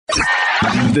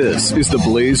This is the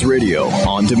Blaze Radio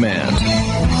on demand.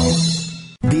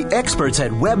 The experts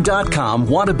at Web.com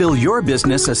want to build your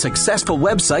business a successful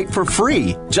website for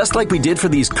free, just like we did for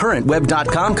these current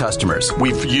Web.com customers.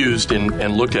 We've used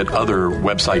and looked at other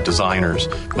website designers,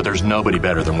 but there's nobody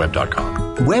better than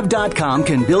Web.com. Web.com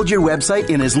can build your website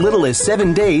in as little as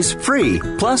 7 days free.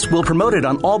 Plus, we'll promote it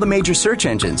on all the major search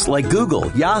engines like Google,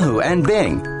 Yahoo, and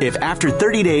Bing. If after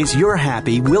 30 days you're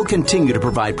happy, we'll continue to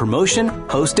provide promotion,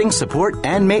 hosting, support,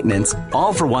 and maintenance,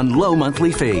 all for one low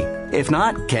monthly fee. If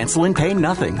not, cancel and pay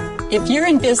nothing. If you're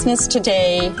in business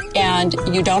today and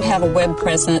you don't have a web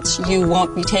presence, you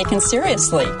won't be taken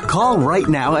seriously. Call right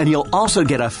now and you'll also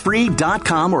get a free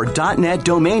 .com or .net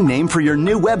domain name for your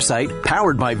new website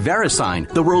powered by VeriSign,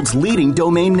 the world's leading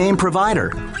domain name provider.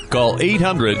 Call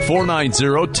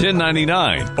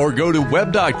 800-490-1099 or go to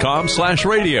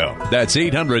web.com/radio. That's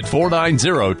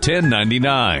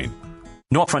 800-490-1099.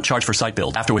 No upfront charge for site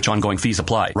build, after which ongoing fees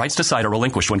apply. Rights to site are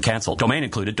relinquished when canceled. Domain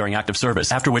included during active service,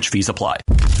 after which fees apply.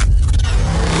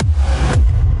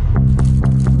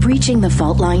 Breaching the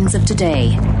fault lines of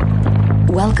today.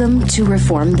 Welcome to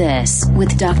Reform This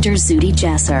with Dr. Zuhdi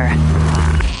Jasser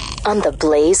on the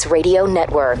Blaze Radio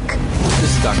Network.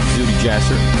 This is Dr. Zuhdi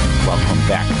Jasser. Welcome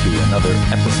back to another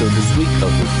episode this week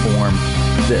of Reform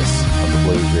This on the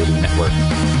Blaze Radio Network.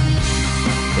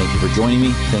 Thank you for joining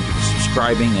me. Thank you for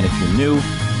subscribing. And if you're new,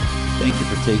 thank you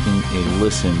for taking a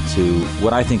listen to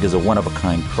what I think is a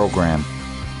one-of-a-kind program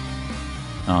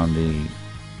on the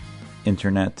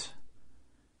internet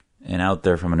and out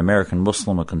there from an American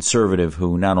Muslim, a conservative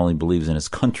who not only believes in his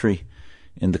country,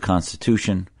 in the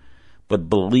Constitution, but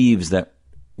believes that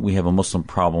we have a Muslim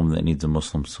problem that needs a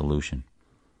Muslim solution.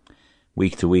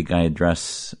 Week to week, I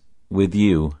address with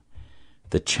you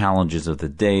the challenges of the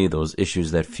day, those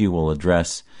issues that few will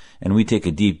address, and we take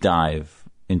a deep dive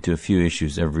into a few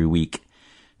issues every week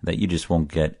that you just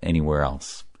won't get anywhere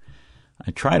else.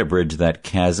 I try to bridge that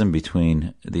chasm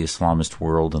between the Islamist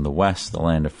world and the West, the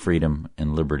land of freedom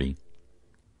and liberty.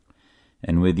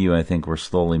 And with you, I think we're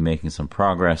slowly making some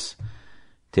progress,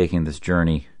 taking this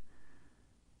journey,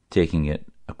 taking it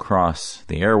across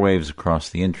the airwaves, across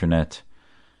the internet,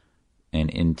 and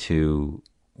into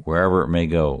wherever it may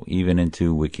go, even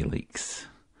into WikiLeaks.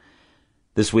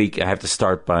 This week, I have to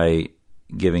start by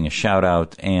giving a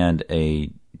shout-out and a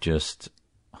just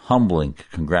humbling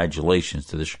congratulations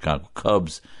to the Chicago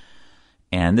Cubs.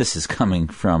 And this is coming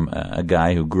from a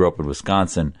guy who grew up in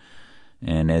Wisconsin.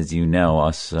 And as you know,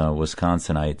 us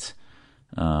Wisconsinites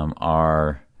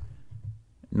are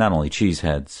not only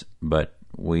cheeseheads, but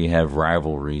we have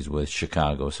rivalries with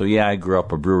Chicago. So yeah, I grew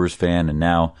up a Brewers fan, and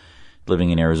now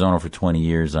living in Arizona for 20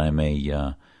 years, I'm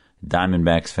a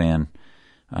Diamondbacks fan.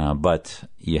 But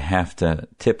you have to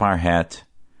tip our hat,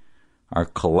 our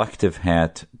collective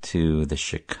hat, to the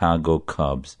Chicago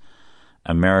Cubs.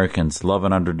 Americans love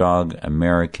an underdog.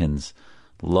 Americans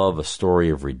love a story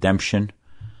of redemption.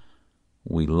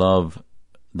 We love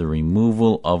the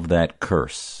removal of that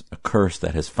curse, a curse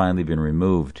that has finally been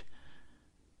removed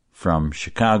from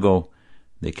Chicago.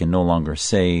 They can no longer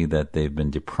say that they've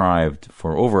been deprived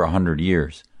for over 100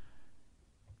 years.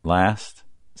 Last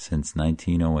since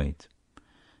 1908.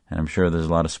 And I'm sure there's a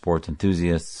lot of sports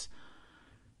enthusiasts,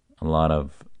 a lot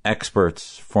of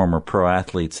experts, former pro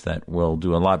athletes that will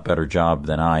do a lot better job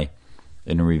than I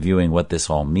in reviewing what this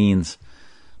all means.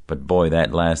 But boy,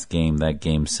 that last game, that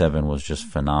Game 7, was just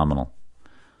phenomenal.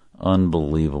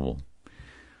 Unbelievable.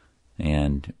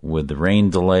 And with the rain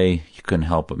delay, you couldn't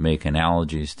help but make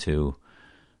analogies to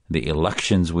the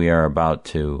elections we are about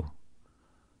to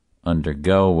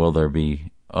undergo. Will there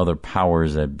be other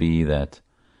powers that be that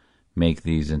make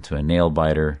these into a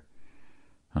nail-biter?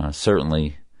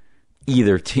 Certainly,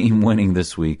 either team winning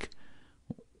this week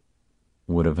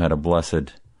would have had a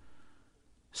blessed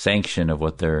sanction of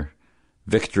what their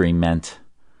victory meant,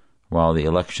 while the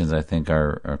elections, I think,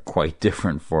 are quite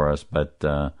different for us. But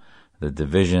the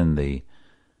division, the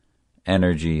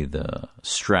energy, the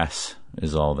stress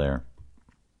is all there.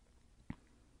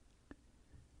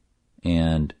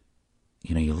 And,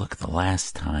 you look at the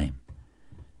last time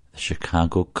the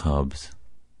Chicago Cubs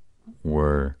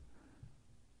were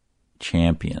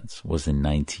champions was in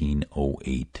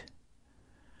 1908.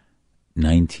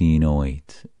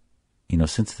 1908.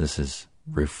 Since this is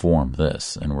Reform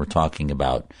This, and we're talking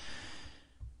about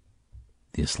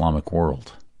the Islamic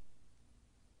world,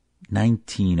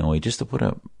 1908, just to put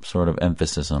a sort of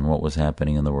emphasis on what was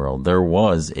happening in the world, there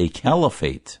was a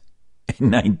caliphate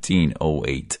in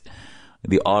 1908.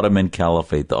 The Ottoman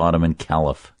Caliphate, the Ottoman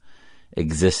Caliph,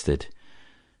 existed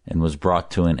and was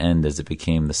brought to an end as it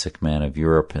became the sick man of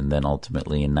Europe, and then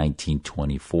ultimately in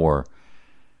 1924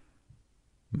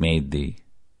 made the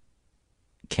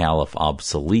caliph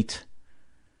obsolete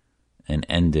and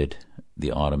ended the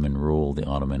Ottoman rule, the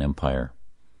Ottoman Empire,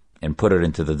 and put it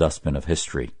into the dustbin of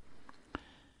history.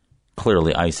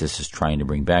 Clearly, ISIS is trying to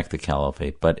bring back the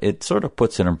caliphate, but it sort of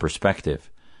puts it in perspective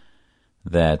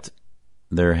that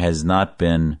there has not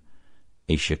been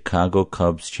a Chicago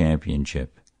Cubs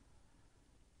championship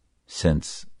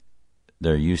since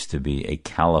there used to be a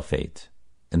caliphate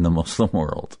in the Muslim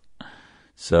world.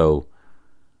 So,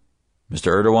 Mr.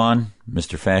 Erdogan,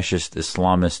 Mr. Fascist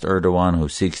Islamist Erdogan, who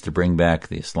seeks to bring back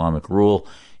the Islamic rule,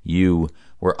 you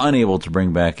were unable to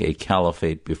bring back a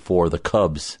caliphate before the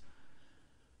Cubs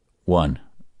won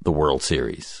the World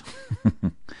Series.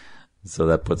 So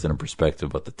that puts it in perspective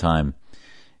about the time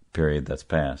period that's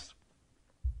passed.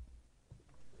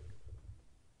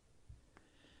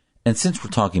 And since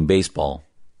we're talking baseball,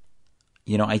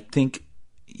 I think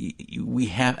we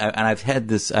have, and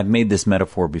I've made this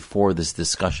metaphor before, this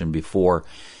discussion before,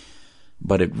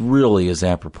 but it really is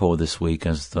apropos this week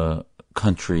as the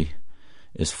country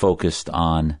is focused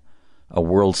on a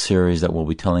World Series that we'll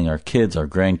be telling our kids, our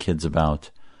grandkids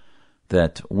about,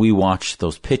 that we watched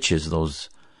those pitches, those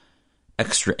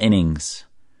extra innings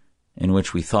in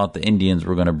which we thought the Indians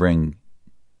were going to bring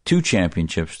 2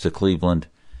 championships to Cleveland,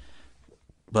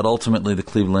 but ultimately the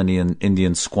Cleveland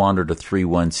Indians squandered a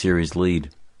 3-1 series lead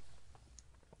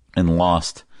and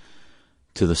lost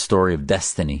to the story of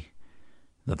destiny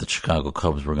that the Chicago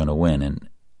Cubs were going to win. And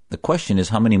the question is,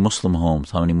 how many Muslim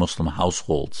homes, how many Muslim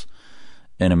households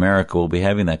in America will be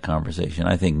having that conversation?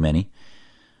 I think many.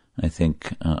 I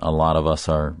think a lot of us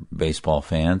are baseball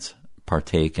fans,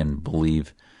 partake and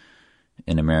believe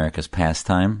in America's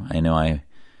pastime. I know I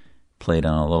played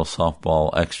on a little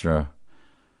softball extra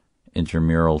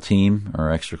intramural team or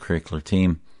extracurricular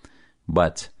team,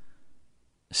 but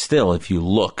still, if you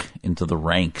look into the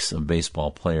ranks of baseball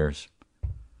players,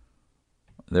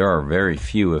 there are very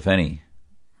few, if any,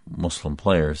 Muslim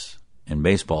players in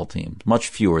baseball teams, much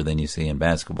fewer than you see in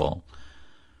basketball,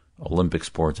 Olympic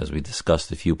sports, as we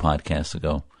discussed a few podcasts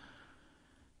ago,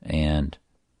 and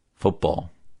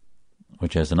football,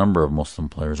 which has a number of Muslim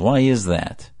players. Why is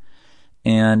that?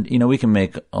 And, we can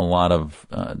make a lot of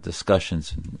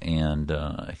discussions and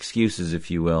excuses, if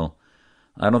you will.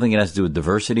 I don't think it has to do with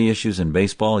diversity issues in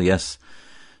baseball. Yes,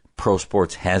 pro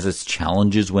sports has its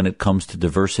challenges when it comes to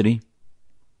diversity.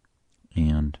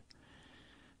 And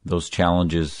those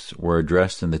challenges were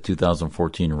addressed in the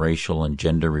 2014 Racial and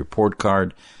Gender Report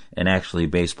Card. And actually,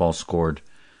 baseball scored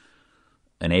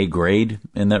an A grade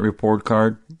in that report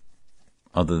card,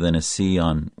 other than a C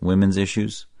on women's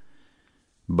issues.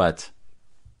 But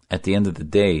at the end of the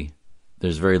day,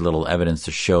 there's very little evidence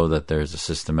to show that there's a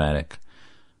systematic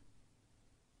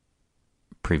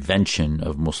prevention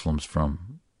of Muslims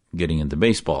from getting into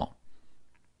baseball.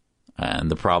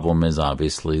 And the problem is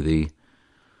obviously the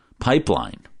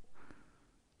pipeline.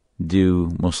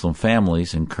 Do Muslim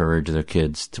families encourage their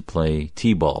kids to play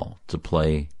t-ball, to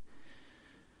play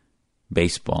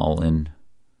baseball and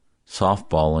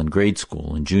softball in grade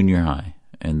school and junior high,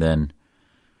 and then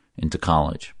into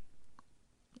college?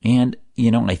 And,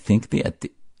 I think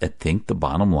the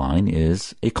bottom line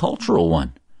is a cultural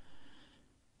one.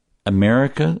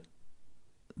 America,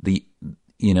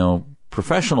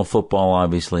 professional football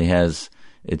obviously has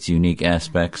its unique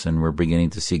aspects, and we're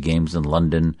beginning to see games in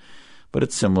London, but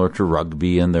it's similar to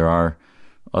rugby, and there are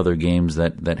other games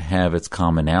that have its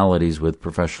commonalities with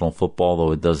professional football,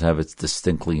 though it does have its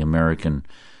distinctly American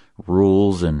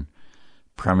rules and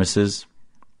premises.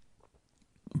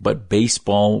 But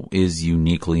baseball is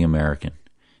uniquely American.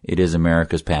 It is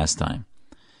America's pastime.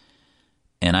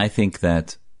 And I think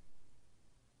that,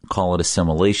 call it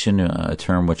assimilation, a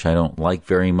term which I don't like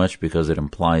very much because it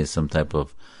implies some type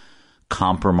of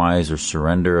compromise or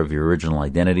surrender of your original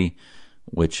identity,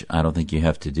 which I don't think you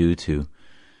have to do to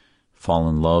fall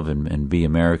in love and be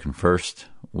American first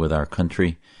with our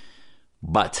country.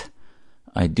 But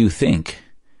I do think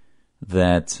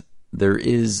that there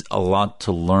is a lot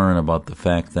to learn about the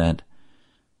fact that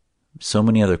so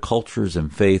many other cultures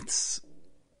and faiths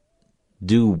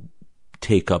do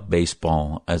take up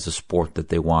baseball as a sport that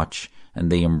they watch and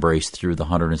they embrace through the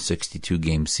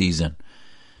 162-game season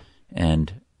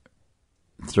and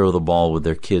throw the ball with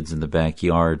their kids in the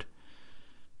backyard,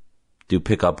 do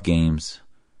pickup games,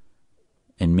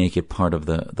 and make it part of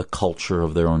the culture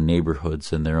of their own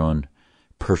neighborhoods and their own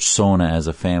persona as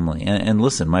a family. And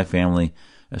listen, my family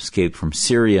escaped from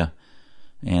Syria,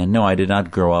 and no, I did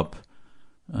not grow up.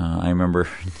 I remember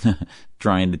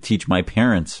trying to teach my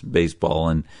parents baseball,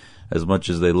 and as much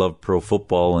as they loved pro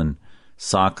football and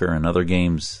soccer and other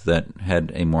games that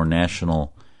had a more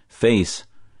national face,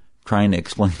 trying to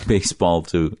explain baseball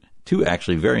to two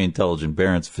actually very intelligent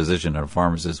parents, a physician and a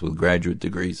pharmacist with graduate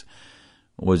degrees,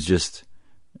 was just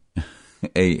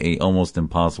a almost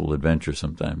impossible adventure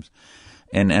sometimes.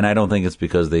 And I don't think it's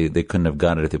because they couldn't have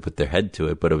got it if they put their head to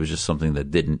it, but it was just something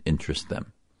that didn't interest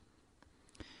them.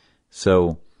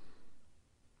 So,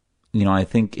 I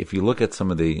think if you look at some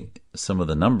of the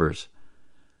numbers,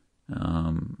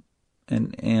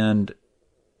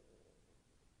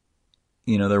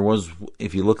 there was,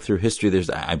 if you look through history, there's,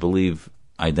 I believe,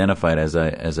 identified as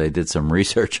I did some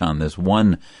research on this,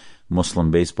 one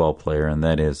Muslim baseball player, and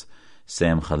that is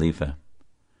Sam Khalifa.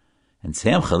 And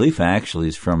Sam Khalifa actually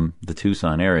is from the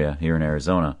Tucson area here in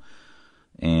Arizona.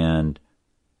 And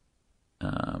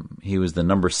he was the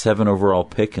number 7 overall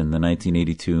pick in the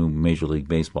 1982 Major League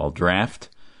Baseball draft.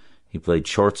 He played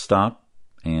shortstop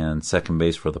and second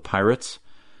base for the Pirates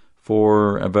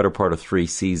for a better part of 3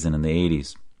 seasons in the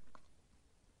 80s.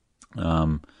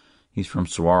 He's from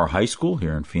Saguaro High School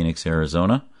here in Phoenix,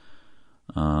 Arizona.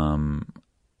 In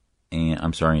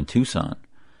Tucson.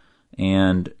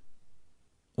 And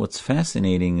what's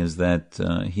fascinating is that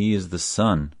he is the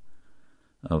son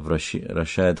of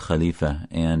Rashad Khalifa.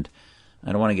 And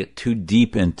I don't want to get too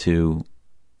deep into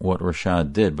what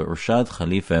Rashad did, but Rashad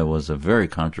Khalifa was a very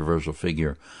controversial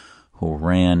figure who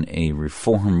ran a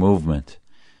reform movement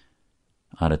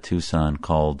out of Tucson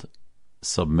called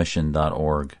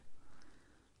Submission.org.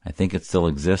 I think it still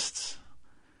exists.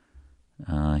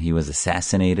 He was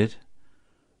assassinated,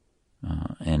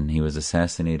 and he was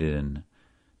assassinated in,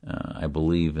 I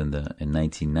believe, in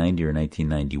 1990 or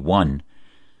 1991.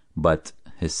 But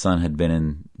his son had been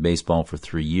in baseball for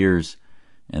 3 years,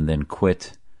 and then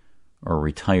quit or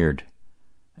retired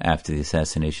after the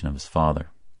assassination of his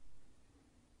father.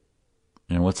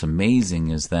 And what's amazing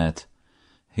is that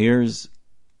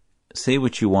say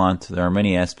what you want, there are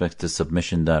many aspects to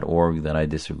Submission.org that I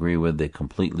disagree with. They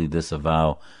completely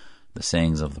disavow the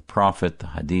sayings of the Prophet, the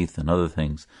Hadith, and other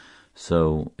things.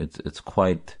 So it's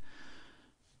quite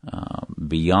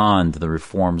beyond the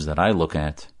reforms that I look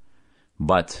at.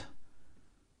 But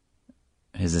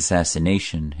his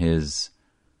assassination, his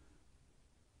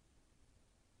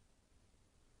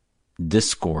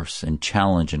discourse and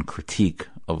challenge and critique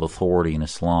of authority in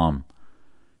Islam,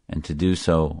 and to do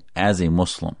so as a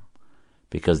Muslim,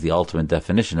 because the ultimate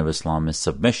definition of Islam is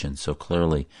submission. So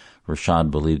clearly Rashad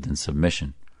believed in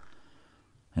submission.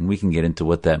 And we can get into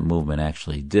what that movement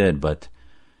actually did, but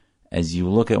as you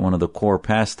look at one of the core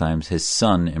pastimes, his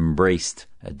son embraced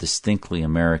a distinctly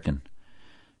American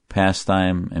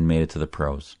pastime and made it to the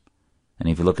pros. And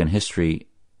if you look in history,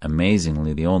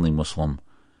 amazingly, the only Muslim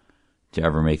to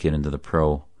ever make it into the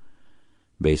pro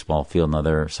baseball field. Now,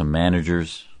 there are some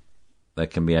managers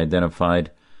that can be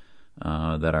identified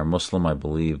that are Muslim. I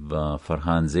believe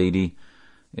Farhan Zaidi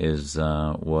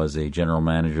was a general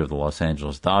manager of the Los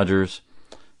Angeles Dodgers.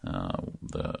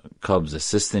 The Cubs'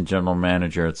 assistant general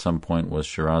manager at some point was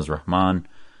Shiraz Rahman.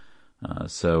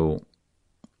 So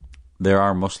there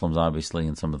are Muslims, obviously,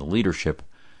 in some of the leadership,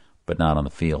 but not on the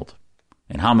field.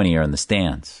 And how many are in the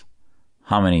stands?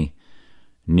 How many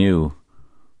knew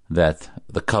that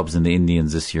the Cubs and the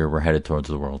Indians this year were headed towards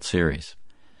the World Series?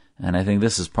 And I think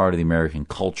this is part of the American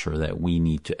culture that we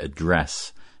need to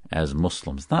address as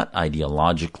Muslims, not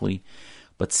ideologically,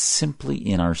 but simply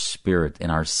in our spirit, in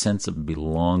our sense of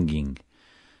belonging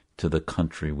to the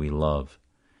country we love.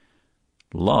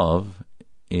 Love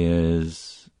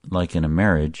is, like in a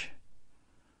marriage,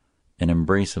 an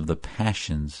embrace of the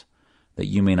passions that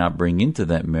you may not bring into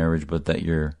that marriage, but that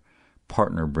your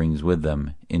partner brings with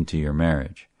them into your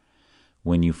marriage.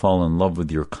 When you fall in love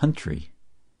with your country,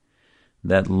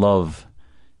 that love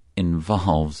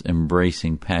involves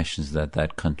embracing passions that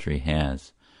that country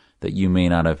has, that you may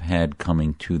not have had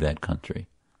coming to that country.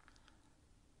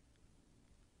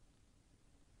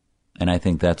 And I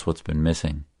think that's what's been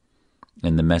missing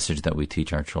in the message that we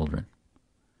teach our children.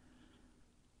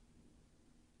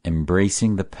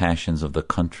 Embracing the passions of the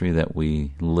country that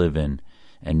we live in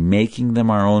and making them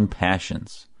our own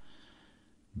passions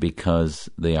because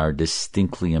they are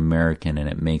distinctly American, and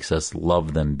it makes us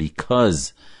love them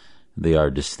because they are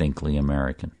distinctly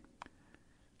American.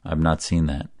 I've not seen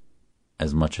that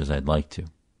as much as I'd like to.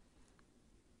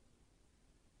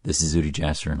 This is Zuhdi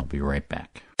Jasser, and I'll be right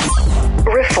back.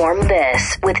 Reform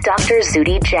This with Dr.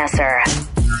 Zuhdi Jasser.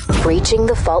 Breaching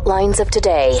the fault lines of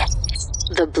today.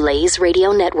 The Blaze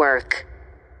Radio Network.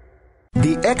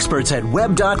 The experts at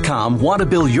Web.com want to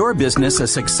build your business a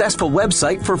successful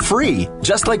website for free,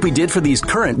 just like we did for these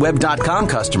current Web.com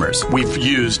customers. We've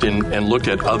used and looked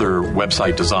at other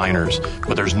website designers,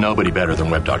 but there's nobody better than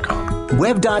Web.com.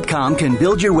 Web.com can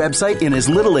build your website in as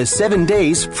little as 7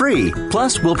 days free.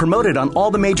 Plus, we'll promote it on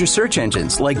all the major search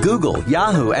engines like Google,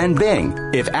 Yahoo, and Bing.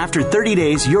 If after 30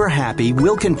 days you're happy,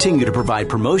 we'll continue to provide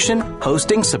promotion,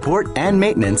 hosting, support, and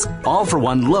maintenance, all for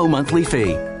one low monthly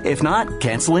fee. If not,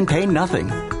 cancel and pay nothing.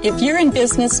 If you're in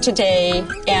business today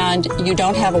and you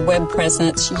don't have a web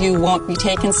presence, you won't be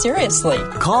taken seriously.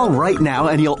 Call right now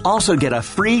and you'll also get a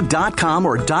free .com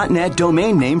or .net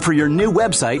domain name for your new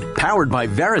website powered by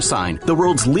VeriSign, the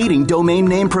world's leading domain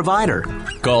name provider.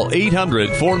 Call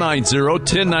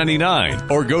 800-490-1099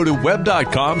 or go to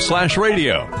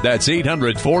web.com/radio. That's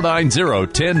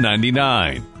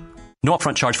 800-490-1099. No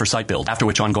upfront charge for site build, after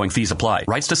which ongoing fees apply.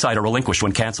 Rights to site are relinquished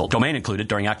when canceled. Domain included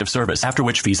during active service, after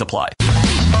which fees apply.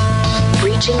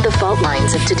 Breaching the fault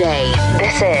lines of today.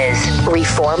 This is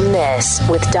Reform This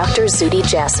with Dr. Zuhdi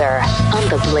Jasser on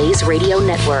the Blaze Radio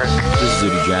Network. This is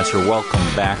Zuhdi Jasser.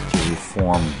 Welcome back to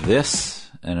Reform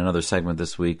This and another segment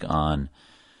this week on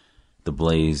the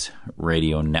Blaze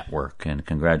Radio Network. And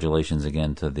congratulations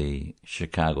again to the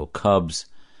Chicago Cubs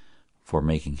for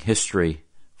making history,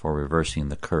 for reversing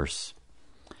the curse.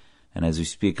 And as we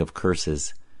speak of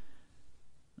curses,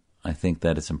 I think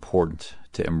that it's important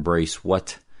to embrace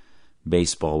what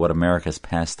baseball, what America's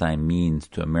pastime means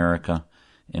to America,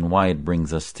 and why it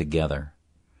brings us together.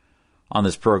 On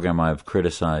this program, I've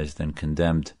criticized and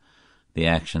condemned the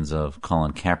actions of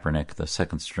Colin Kaepernick, the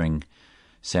second-string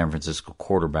San Francisco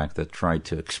quarterback that tried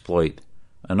to exploit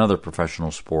another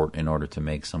professional sport in order to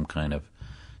make some kind of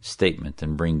statement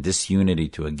and bring disunity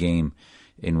to a game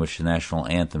in which the national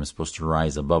anthem is supposed to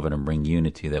rise above it and bring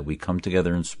unity, that we come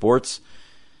together in sports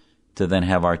to then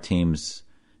have our teams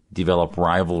develop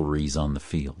rivalries on the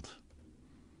field.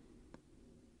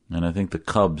 And I think the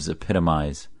Cubs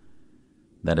epitomize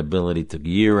that ability to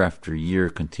year after year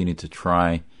continue to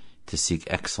try to seek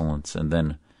excellence, and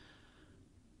then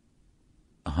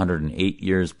 108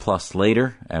 years plus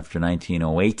later, after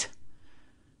 1908,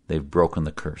 they've broken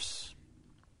the curse.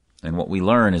 And what we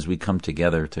learn is we come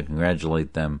together to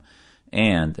congratulate them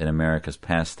and in America's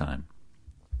pastime.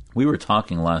 We were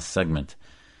talking last segment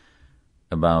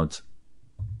about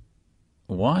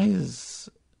why is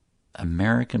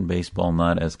American baseball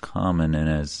not as common and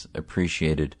as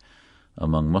appreciated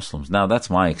among Muslims? Now,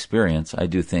 that's my experience. I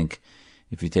do think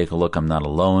if you take a look, I'm not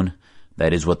alone.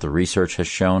 That is what the research has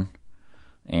shown.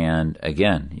 And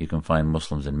again, you can find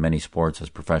Muslims in many sports as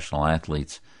professional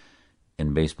athletes.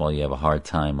 In baseball, you have a hard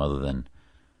time other than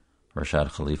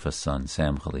Rashad Khalifa's son,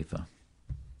 Sam Khalifa,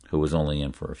 who was only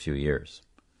in for a few years.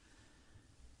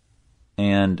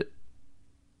 And,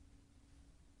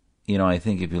 you know, I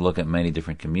think if you look at many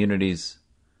different communities,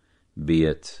 be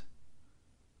it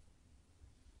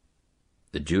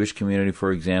the Jewish community,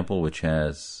 for example, which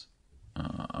has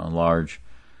a large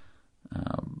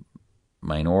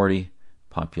minority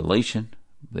population,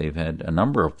 they've had a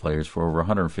number of players for over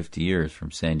 150 years,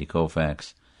 from Sandy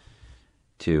Koufax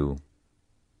to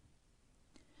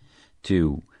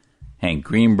Hank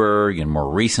Greenberg, and more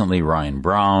recently Ryan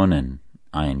Brown and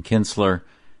Ian Kinsler,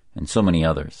 and so many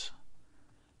others.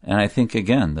 And I think,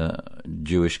 again, the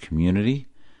Jewish community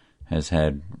has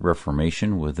had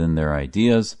reformation within their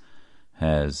ideas,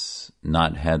 has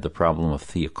not had the problem of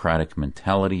theocratic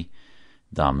mentality,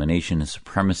 domination and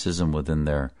supremacism within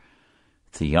their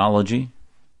theology.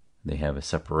 They have a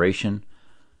separation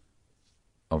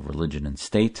of religion and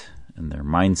state in their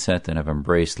mindset and have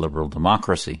embraced liberal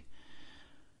democracy.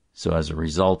 So as a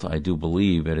result, I do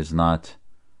believe it is not,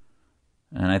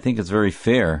 and I think it's very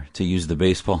fair to use the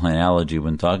baseball analogy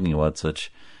when talking about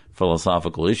such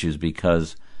philosophical issues,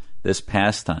 because this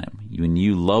pastime, when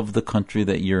you love the country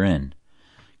that you're in,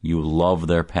 you love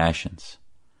their passions.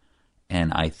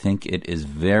 And I think it is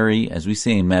very, as we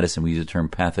say in medicine, we use the term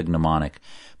pathognomonic.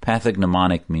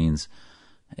 Pathognomonic means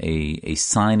a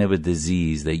sign of a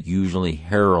disease that usually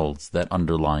heralds that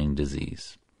underlying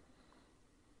disease.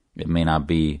 It may not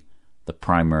be the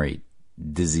primary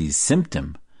disease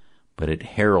symptom, but it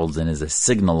heralds and is a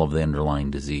signal of the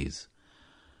underlying disease.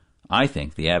 I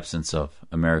think the absence of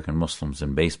American Muslims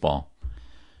in baseball,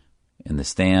 in the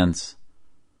stands,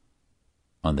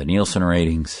 on the Nielsen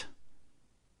ratings,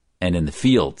 and in the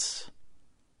fields,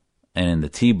 and in the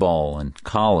T-ball and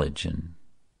college and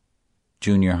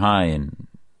junior high and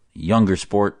younger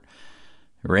sport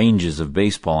ranges of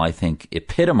baseball, I think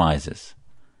epitomizes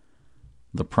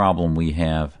the problem we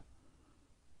have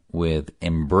with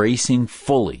embracing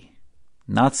fully,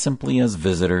 not simply as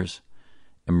visitors,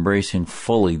 embracing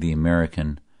fully the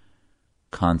American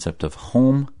concept of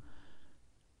home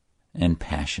and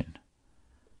passion.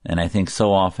 And I think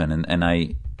so often, and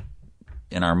I,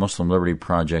 in our Muslim Liberty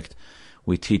Project,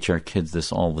 we teach our kids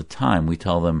this all the time. We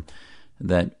tell them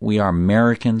that we are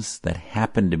Americans that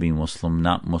happen to be Muslim,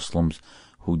 not Muslims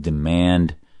who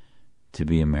demand to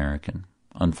be American.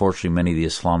 Unfortunately, many of the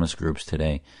Islamist groups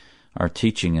today are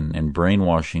teaching and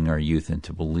brainwashing our youth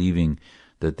into believing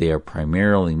that they are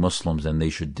primarily Muslims and they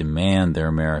should demand their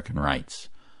American rights.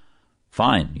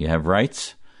 Fine, you have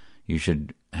rights. You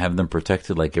should have them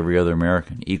protected like every other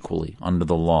American, equally, under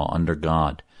the law, under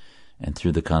God, and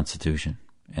through the Constitution,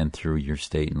 and through your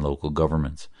state and local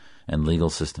governments and legal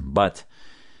system. But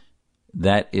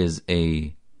that is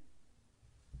a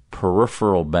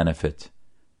peripheral benefit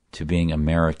to being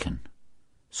American.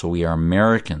 So we are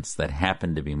Americans that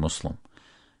happen to be Muslim,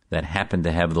 that happen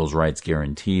to have those rights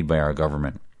guaranteed by our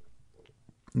government,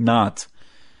 not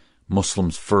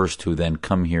Muslims first who then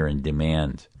come here and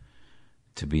demand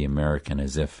to be American,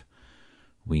 as if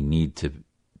we need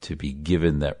to be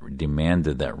given that,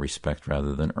 demanded that respect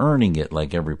rather than earning it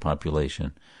like every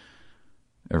population,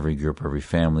 every group, every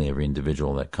family, every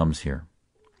individual that comes here.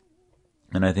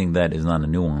 And I think that is not a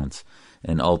nuance.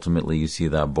 And ultimately you see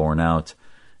that borne out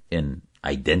in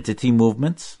identity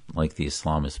movements like the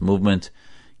Islamist movement.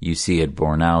 You see it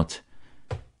borne out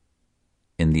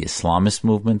in the Islamist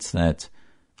movements that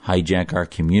hijack our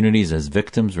communities as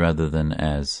victims rather than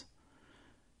as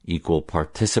equal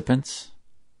participants,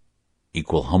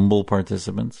 equal humble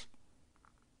participants.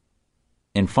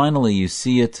 And finally, you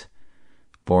see it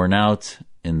borne out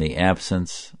in the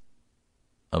absence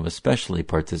of especially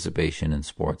participation in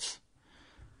sports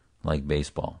like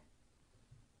baseball.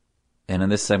 And in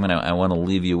this segment, I want to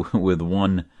leave you with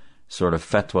one sort of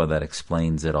fatwa that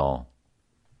explains it all.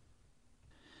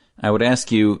 I would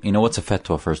ask you, what's a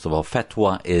fatwa, first of all?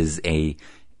 Fatwa is a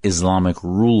Islamic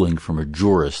ruling from a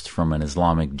jurist, from an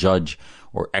Islamic judge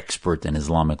or expert in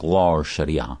Islamic law or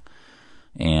Sharia.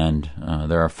 And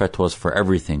there are fatwas for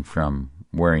everything from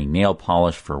wearing nail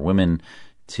polish for women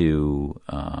to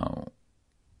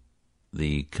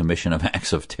the commission of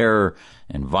acts of terror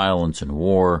and violence and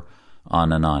war,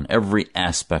 on and on. Every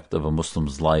aspect of a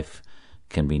Muslim's life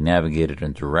can be navigated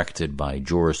and directed by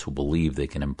jurists who believe they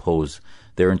can impose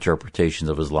their interpretations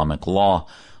of Islamic law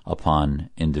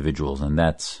upon individuals. And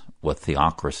that's what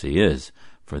theocracy is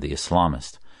for the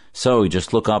Islamist. So you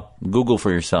just look up, Google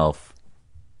for yourself,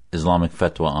 Islamic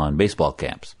fatwa on baseball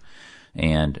caps.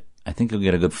 And I think you'll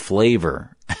get a good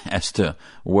flavor as to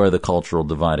where the cultural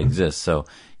divide exists. So,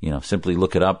 simply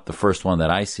look it up. The first one that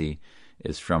I see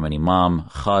is from an Imam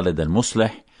Khalid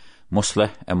al-Musleh,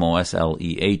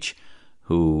 Mosleh,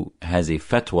 who has a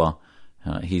fatwa.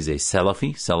 He's a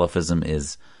Salafi. Salafism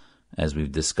is, as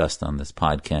we've discussed on this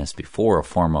podcast before, a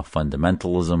form of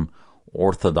fundamentalism,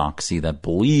 orthodoxy that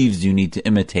believes you need to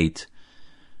imitate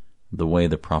the way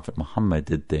the Prophet Muhammad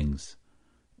did things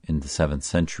in the 7th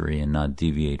century and not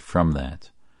deviate from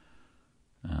that.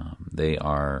 They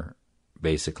are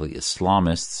basically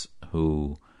Islamists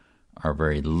who are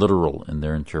very literal in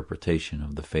their interpretation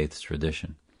of the faith's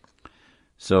tradition.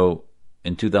 So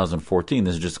in 2014,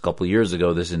 this is just a couple of years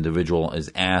ago, this individual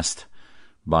is asked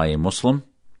by a Muslim,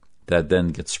 that then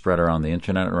gets spread around the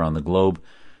internet, around the globe.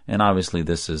 And obviously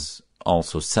this is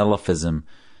also Salafism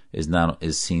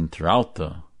is seen throughout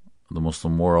the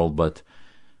Muslim world, but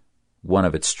one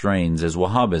of its strains is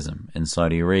Wahhabism in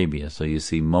Saudi Arabia. So you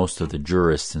see most of the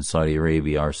jurists in Saudi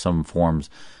Arabia are some forms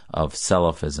of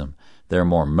Salafism. They're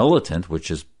more militant, which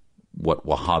is what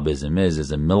Wahhabism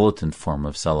is a militant form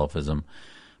of Salafism.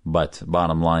 But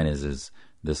bottom line is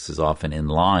this is often in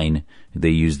line. They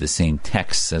use the same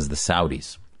texts as the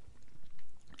Saudis.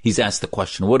 He's asked the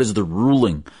question, what is the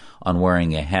ruling on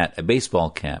wearing a hat, a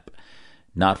baseball cap,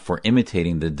 not for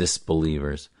imitating the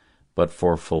disbelievers, but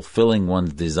for fulfilling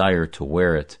one's desire to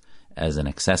wear it as an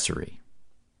accessory?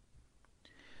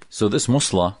 So this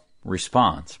Muslim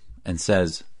responds and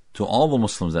says to all the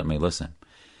Muslims that may listen,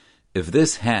 if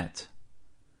this hat,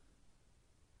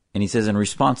 and he says in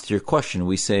response to your question,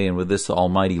 we say, and with this the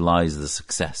Almighty lies the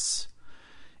success.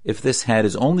 If this hat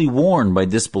is only worn by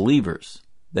disbelievers,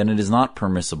 then it is not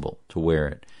permissible to wear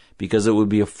it, because it would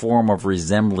be a form of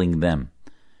resembling them.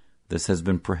 This has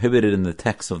been prohibited in the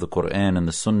text of the Quran and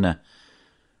the Sunnah,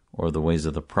 or the ways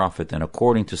of the Prophet, and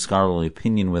according to scholarly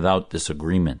opinion, without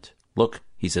disagreement. Look,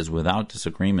 he says, without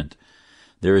disagreement.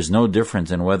 There is no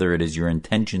difference in whether it is your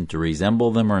intention to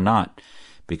resemble them or not,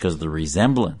 because the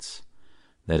resemblance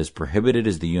that is prohibited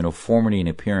is the uniformity in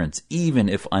appearance, even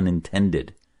if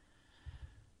unintended.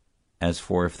 As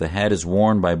for if the hat is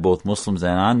worn by both Muslims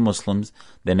and non-Muslims,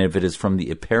 then if it is from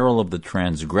the apparel of the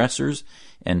transgressors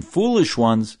and foolish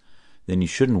ones, then you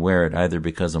shouldn't wear it, either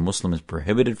because a Muslim is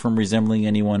prohibited from resembling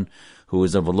anyone who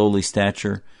is of a lowly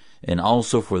stature, and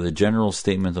also for the general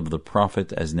statement of the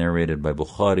Prophet as narrated by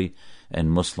Bukhari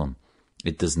and Muslim.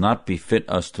 It does not befit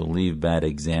us to leave bad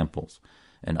examples,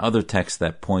 and other texts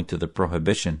that point to the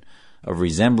prohibition of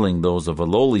resembling those of a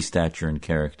lowly stature and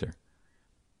character.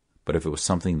 But if it was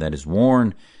something that is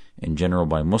worn in general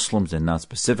by Muslims and not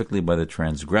specifically by the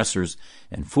transgressors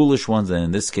and foolish ones, then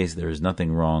in this case there is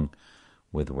nothing wrong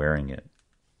with wearing it.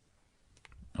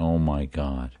 Oh my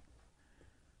God.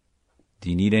 Do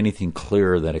you need anything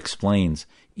clearer that explains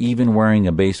even wearing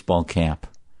a baseball cap?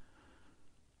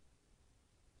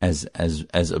 As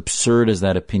absurd as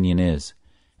that opinion is,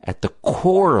 at the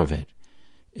core of it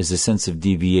is a sense of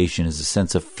deviation, is a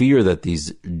sense of fear that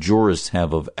these jurists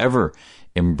have of ever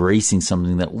embracing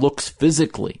something that looks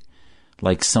physically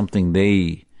like something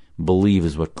they believe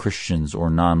is what Christians or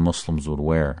non-Muslims would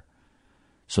wear.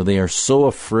 So they are so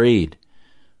afraid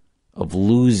of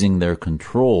losing their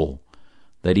control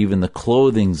that even the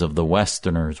clothings of the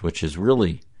Westerners, which is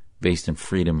really based in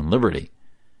freedom and liberty,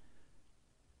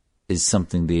 is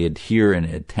something they adhere and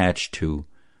attach to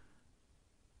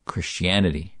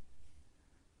Christianity,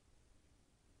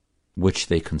 which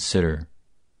they consider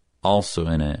also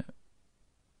in a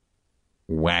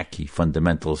wacky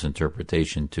fundamentalist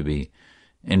interpretation to be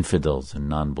infidels and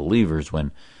non-believers,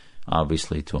 when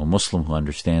obviously to a Muslim who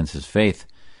understands his faith,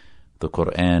 the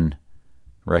Quran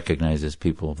recognizes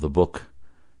people of the book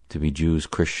to be Jews,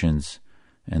 Christians,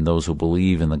 and those who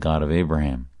believe in the God of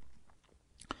Abraham.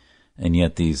 And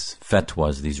yet these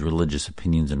fatwas, these religious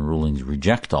opinions and rulings,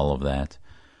 reject all of that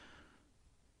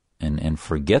and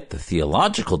forget the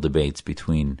theological debates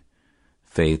between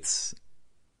faiths.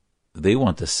 They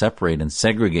want to separate and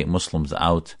segregate Muslims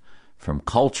out from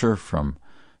culture, from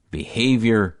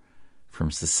behavior,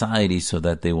 from society, so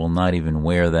that they will not even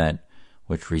wear that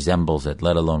which resembles it,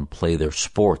 let alone play their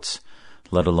sports,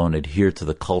 let alone adhere to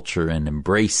the culture and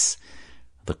embrace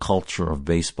the culture of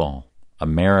baseball,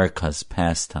 America's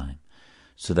pastime,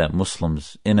 so that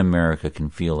Muslims in America can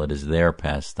feel it is their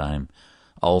pastime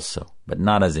also, but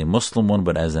not as a Muslim one,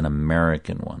 but as an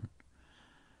American one.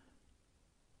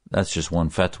 That's just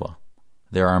one fatwa.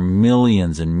 There are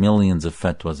millions and millions of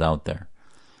fatwas out there.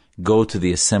 Go to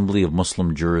the Assembly of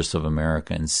Muslim Jurists of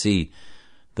America and see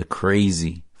the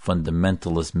crazy,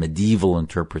 fundamentalist, medieval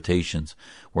interpretations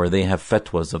where they have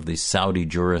fatwas of these Saudi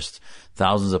jurists,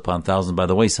 thousands upon thousands, by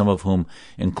the way, some of whom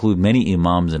include many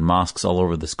imams and mosques all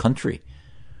over this country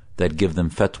that give them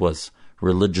fatwas,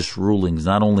 religious rulings,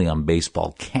 not only on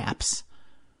baseball caps,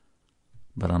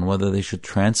 but on whether they should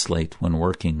translate when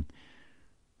working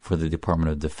for the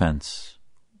Department of Defense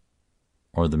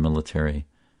or the military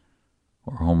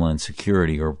or Homeland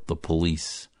Security or the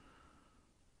police,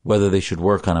 whether they should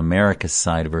work on America's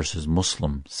side versus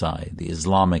Muslim side, the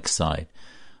Islamic side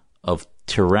of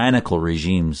tyrannical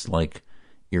regimes like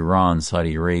Iran,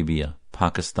 Saudi Arabia,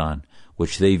 Pakistan,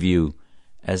 which they view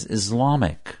as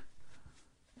Islamic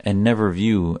and never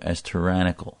view as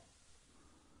tyrannical.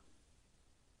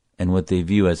 And what they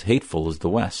view as hateful is the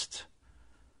West.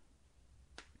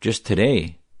 Just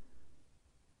today,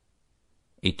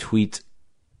 a tweet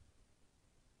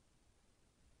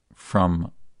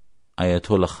from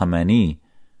Ayatollah Khamenei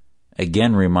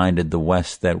again reminded the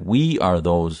West that we are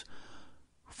those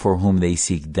for whom they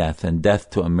seek death, and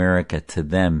death to America, to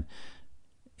them,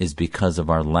 is because of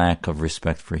our lack of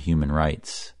respect for human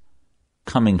rights,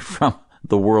 coming from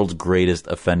the world's greatest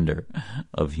offender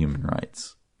of human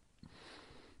rights.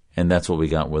 And that's what we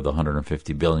got with the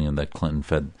 $150 billion that Clinton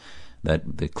fed,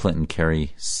 that the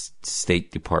Clinton-Kerry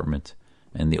State Department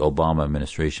and the Obama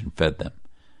administration fed them.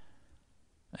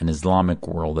 An Islamic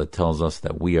world that tells us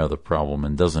that we are the problem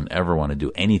and doesn't ever want to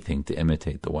do anything to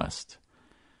imitate the West,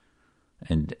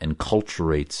 and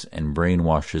enculturates and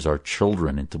brainwashes our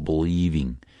children into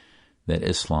believing that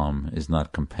Islam is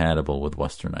not compatible with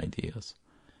Western ideas.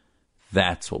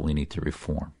 That's what we need to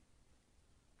reform.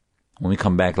 When we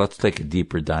come back, let's take a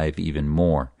deeper dive even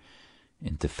more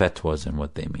into fatwas and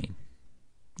what they mean.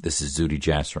 This is Zuhdi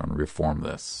Jasser on Reform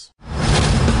This.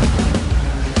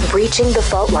 Breaching the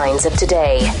fault lines of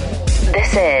today.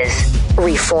 This is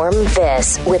Reform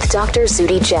This with Dr.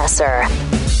 Zuhdi Jasser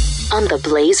on the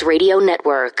Blaze Radio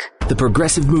Network. The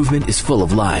progressive movement is full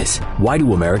of lies. Why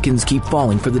do Americans keep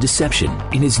falling for the deception?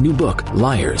 In his new book,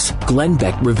 Liars, Glenn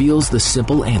Beck reveals the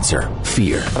simple answer: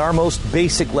 fear. At our most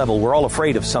basic level, we're all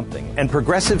afraid of something, and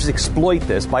progressives exploit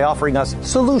this by offering us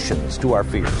solutions to our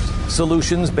fears.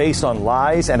 Solutions based on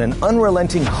lies and an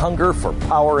unrelenting hunger for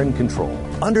power and control.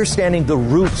 Understanding the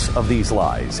roots of these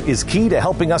lies is key to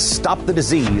helping us stop the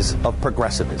disease of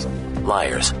progressivism.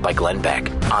 Liars by Glenn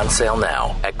Beck. On sale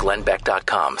now at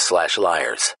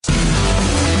glennbeck.com/liars.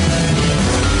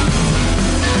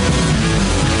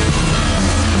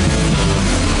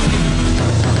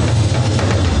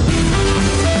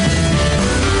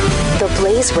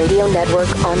 Blaze Radio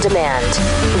Network on demand.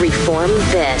 Reform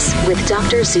This with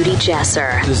Dr. Zuhdi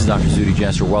Jasser. This is Dr. Zuhdi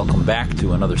Jasser. Welcome back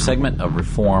to another segment of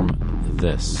Reform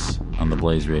This on the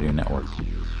Blaze Radio Network.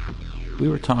 We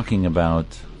were talking about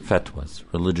fatwas,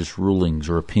 religious rulings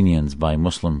or opinions by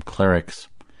Muslim clerics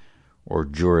or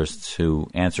jurists who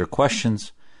answer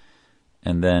questions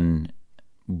and then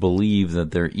believe that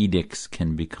their edicts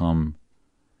can become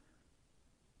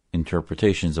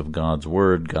interpretations of God's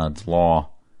word, God's law,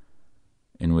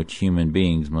 in which human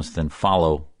beings must then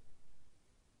follow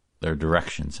their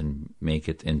directions and make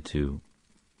it into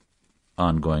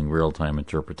ongoing real-time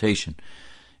interpretation.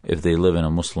 If they live in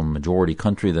a Muslim majority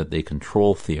country that they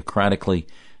control theocratically,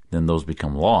 then those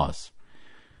become laws.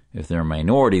 If they're a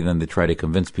minority, then they try to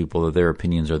convince people that their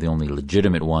opinions are the only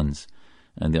legitimate ones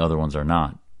and the other ones are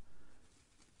not.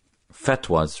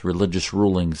 Fatwas, religious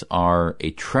rulings, are a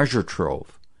treasure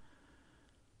trove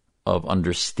of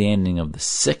understanding of the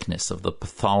sickness, of the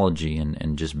pathology,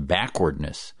 and just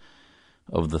backwardness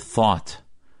of the thought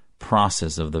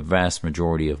process of the vast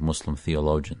majority of Muslim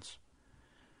theologians.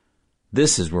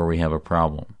 This is where we have a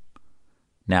problem.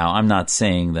 Now, I'm not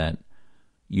saying that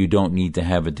you don't need to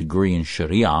have a degree in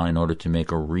Sharia in order to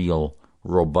make a real,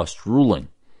 robust ruling.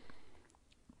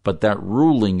 But that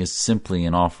ruling is simply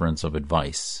an offerance of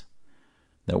advice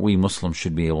that we Muslims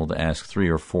should be able to ask 3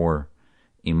 or 4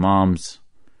 imams,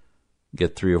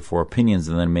 get 3 or 4 opinions,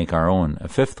 and then make our own, a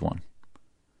 5th one.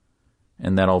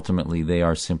 And that ultimately they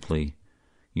are simply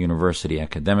university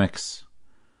academics,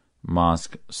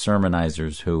 mosque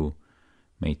sermonizers who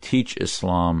may teach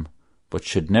Islam but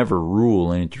should never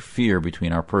rule and interfere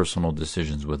between our personal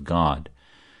decisions with God.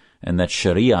 And that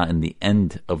Sharia, in the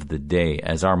end of the day,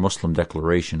 as our Muslim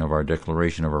declaration of our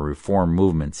reform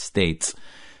movement states,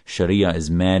 Sharia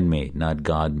is man-made, not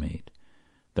God-made.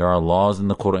 There are laws in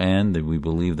the Quran that we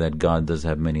believe that God does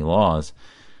have many laws,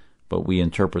 but we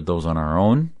interpret those on our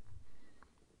own.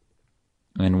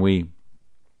 And we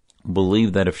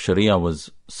believe that if Sharia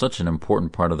was such an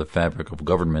important part of the fabric of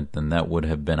government, then that would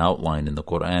have been outlined in the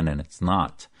Quran, and it's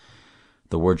not.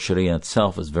 The word Sharia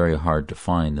itself is very hard to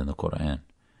find in the Quran.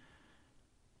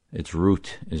 Its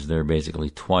root is there basically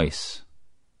twice.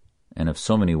 And if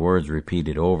so many words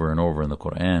repeated over and over in the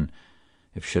Quran,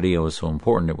 if Sharia was so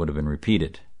important, it would have been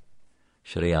repeated.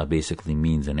 Sharia basically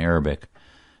means in Arabic,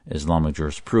 Islamic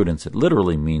jurisprudence. It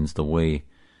literally means the way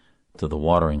to the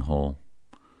watering hole,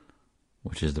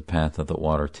 which is the path that the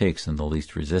water takes in the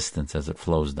least resistance as it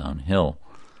flows downhill.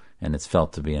 And it's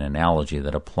felt to be an analogy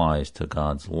that applies to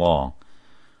God's law,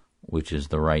 which is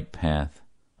the right path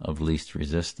of least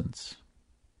resistance.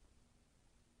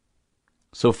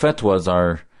 So fatwas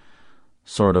are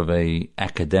sort of a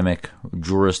academic,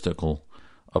 juristical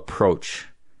approach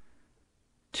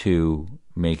to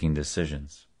making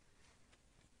decisions.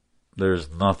 There's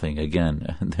nothing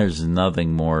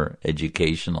more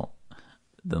educational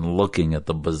than looking at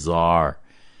the bizarre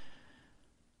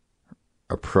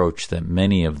approach that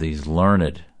many of these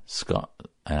learned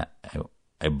I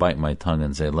bite my tongue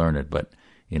and say learned, but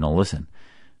listen,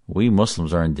 we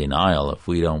Muslims are in denial if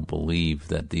we don't believe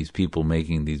that these people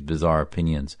making these bizarre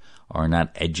opinions are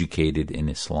not educated in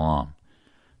Islam.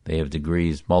 They have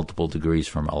degrees, multiple degrees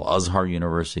from Al-Azhar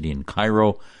University in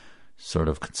Cairo, sort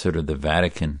of considered the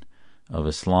Vatican of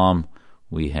Islam.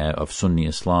 We have of Sunni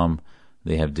Islam.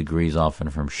 They have degrees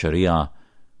often from Sharia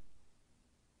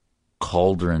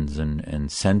cauldrons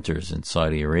and centers in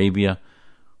Saudi Arabia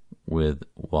with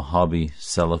Wahhabi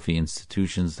Salafi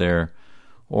institutions there,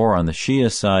 or on the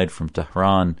Shia side from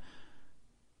Tehran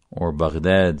or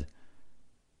Baghdad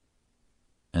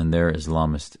and their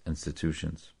Islamist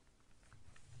institutions.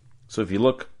 So if you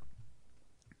look,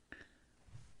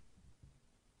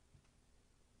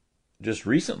 just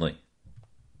recently,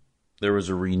 there was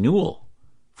a renewal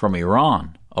from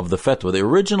Iran of the fatwa. The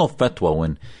original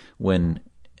fatwa, when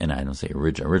and I don't say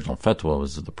original fatwa,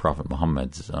 was the Prophet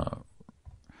Muhammad's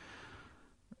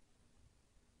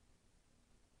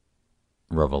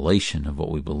revelation of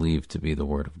what we believe to be the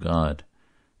Word of God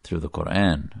through the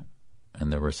Quran.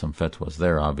 And there were some fatwas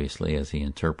there, obviously, as he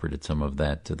interpreted some of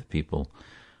that to the people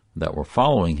that were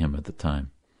following him at the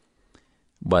time.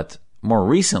 But more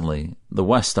recently, the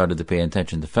West started to pay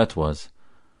attention to fatwas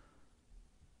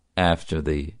after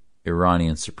the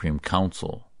Iranian Supreme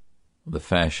Council, the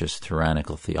fascist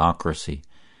tyrannical theocracy,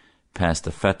 passed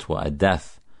a fatwa, a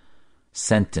death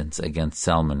sentence against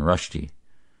Salman Rushdie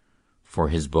for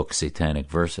his book Satanic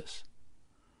Verses.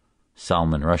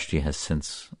 Salman Rushdie has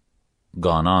since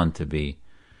gone on to be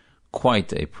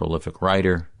quite a prolific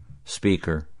writer,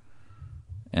 speaker,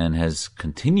 and has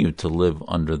continued to live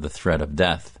under the threat of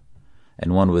death.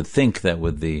 And one would think that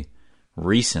with the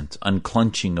recent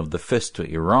unclenching of the fist to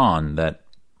Iran, that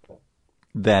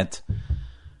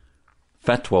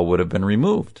fatwa would have been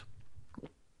removed.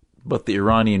 But the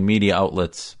Iranian media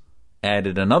outlets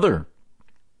added another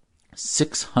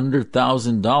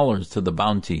 $600,000 to the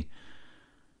bounty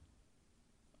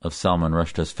of Salman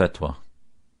Rushdi's fatwa.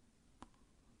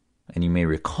 And you may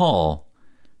recall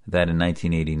that in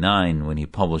 1989, when he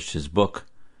published his book,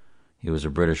 he was a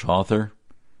British author,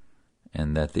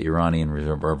 and that the Iranian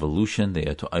Revolution, the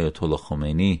Ayatollah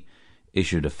Khomeini,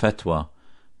 issued a fatwa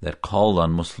that called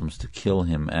on Muslims to kill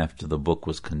him after the book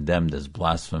was condemned as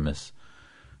blasphemous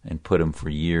and put him for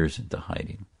years into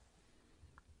hiding.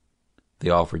 They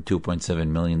offered $2.7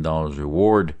 million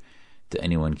reward to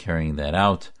anyone carrying that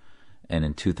out, and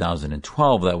in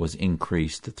 2012 that was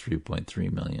increased to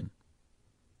 $3.3 million.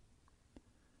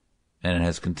 And it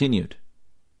has continued.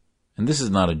 And this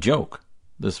is not a joke.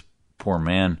 This poor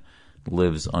man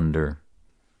lives under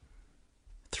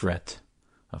threat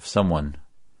of someone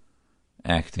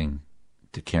acting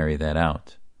to carry that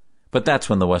out. But that's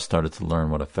when the West started to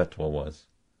learn what a fatwa was.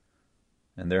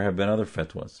 And there have been other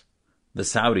fatwas. The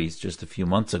Saudis just a few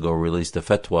months ago released a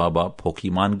fatwa about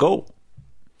Pokemon Go.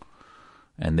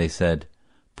 And they said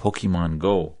Pokemon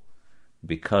Go,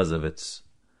 because of its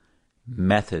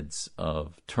methods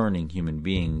of turning human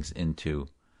beings into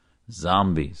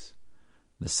zombies,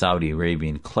 the Saudi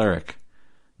Arabian cleric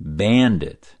banned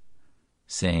it,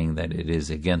 saying that it is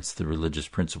against the religious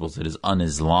principles, it is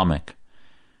un-Islamic,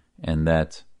 and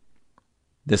that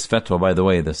this fatwa, by the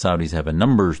way, the Saudis have a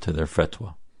numbers to their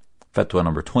fatwa. Fatwa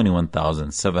number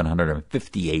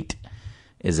 21,758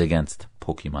 is against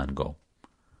Pokemon Go.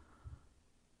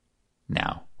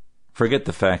 Now, forget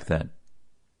the fact that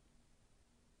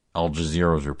Al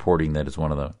Jazeera is reporting that it's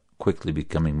quickly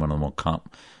becoming one of the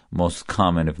most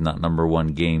common, if not number one,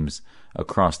 games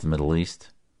across the Middle East.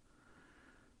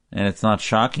 And it's not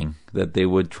shocking that they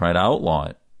would try to outlaw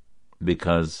it,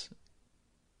 because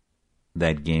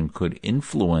that game could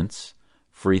influence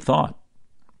free thought,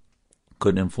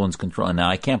 could influence control. And now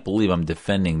I can't believe I'm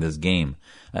defending this game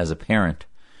as a parent.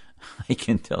 I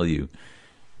can tell you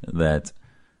that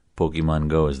Pokemon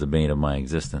Go is the bane of my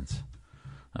existence.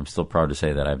 I'm still proud to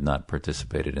say that I've not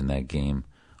participated in that game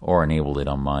or enabled it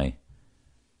on my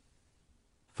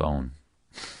phone.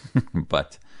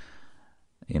 But,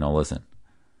 listen,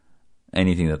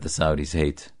 anything that the Saudis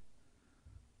hate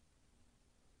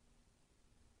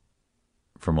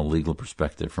from a legal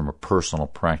perspective, from a personal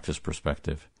practice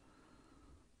perspective,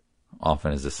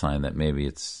 often is a sign that maybe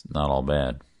it's not all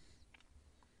bad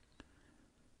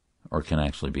or can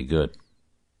actually be good.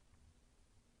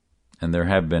 And there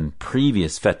have been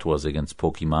previous fatwas against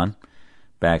Pokemon.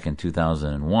 Back in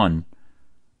 2001,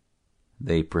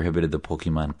 they prohibited the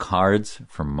Pokemon cards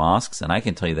from mosques. And I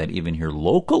can tell you that even here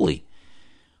locally,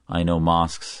 I know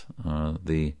mosques,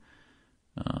 the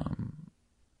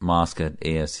mosque at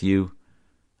ASU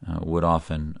would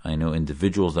often, I know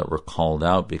individuals that were called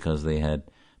out because they had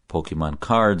Pokemon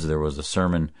cards. There was a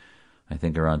sermon, I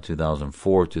think around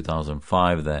 2004,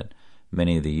 2005, that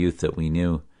many of the youth that we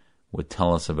knew would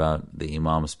tell us about the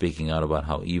Imam speaking out about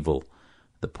how evil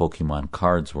the Pokemon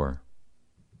cards were.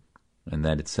 And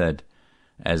that it said,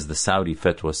 as the Saudi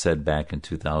fatwa said back in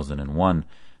 2001,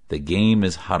 the game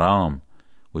is haram,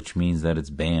 which means that it's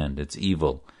banned, it's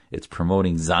evil, it's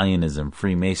promoting Zionism,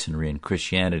 Freemasonry, and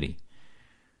Christianity.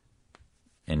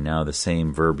 And now the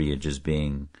same verbiage is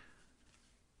being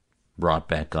brought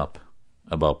back up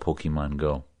about Pokemon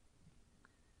Go.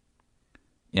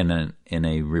 In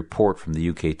a report from the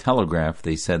UK Telegraph,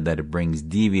 they said that it brings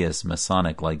devious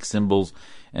Masonic-like symbols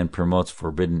and promotes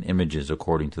forbidden images,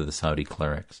 according to the Saudi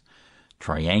clerics.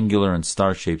 Triangular and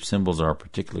star-shaped symbols are a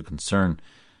particular concern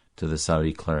to the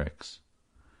Saudi clerics.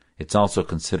 It's also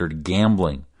considered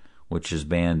gambling, which is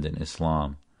banned in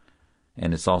Islam.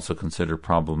 And it's also considered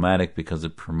problematic because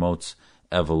it promotes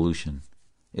evolution.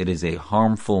 It is a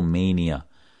harmful mania,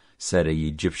 said a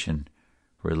Egyptian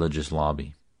religious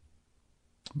body,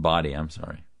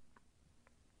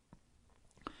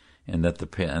 and that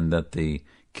the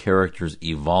characters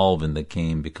evolve in the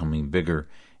game, becoming bigger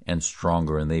and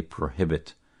stronger, and they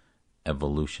prohibit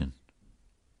evolution.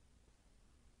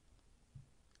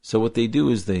 So what they do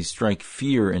is they strike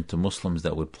fear into Muslims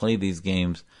that would play these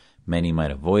games. Many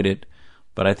might avoid it,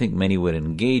 but I think many would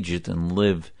engage it and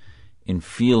live in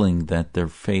feeling that their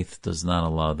faith does not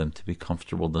allow them to be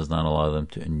comfortable, does not allow them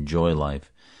to enjoy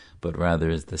life, but rather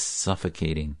is the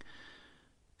suffocating,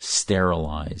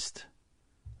 sterilized,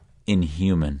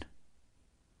 inhuman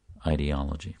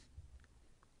ideology.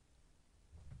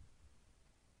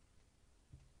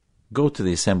 Go to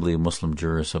the Assembly of Muslim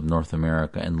Jurists of North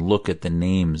America and look at the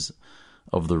names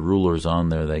of the rulers on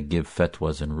there that give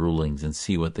fatwas and rulings and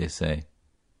see what they say.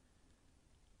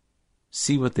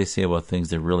 See what they say about things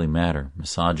that really matter.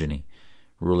 Misogyny,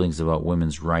 rulings about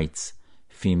women's rights,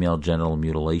 female genital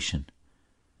mutilation.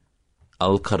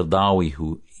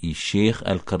 Al-Qardawi, Sheikh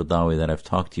Al-Qardawi that I've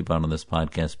talked to you about on this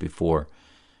podcast before,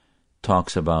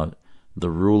 talks about the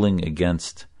ruling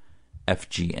against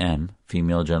FGM,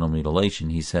 female genital mutilation.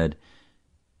 He said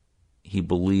he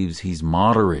believes he's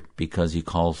moderate because he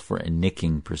calls for a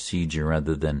nicking procedure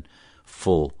rather than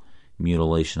full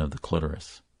mutilation of the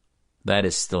clitoris. That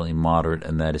is still immoderate,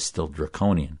 and that is still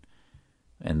draconian.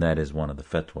 And that is one of the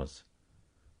fatwas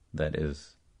that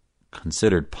is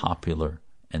considered popular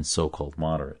and so-called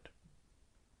moderate.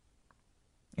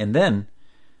 And then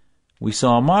we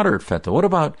saw a moderate fatwa. What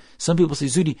about, some people say,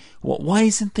 Zudi, why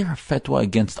isn't there a fatwa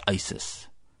against ISIS?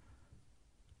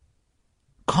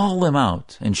 Call them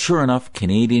out. And sure enough,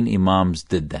 Canadian imams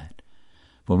did that.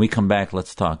 When we come back,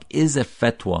 let's talk. Is a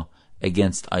fatwa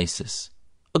against ISIS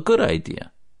a good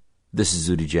idea? This is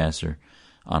Zudi Jasser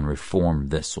on Reform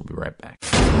This. We'll be right back.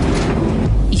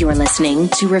 You're listening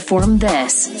to Reform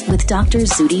This with Dr.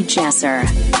 Zudi Jasser.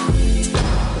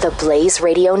 The Blaze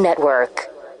Radio Network.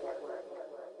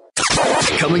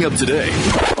 Coming up today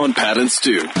on Pat and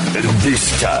Stu.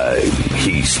 This time,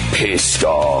 he's pissed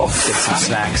off. Get some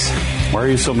snacks. Why are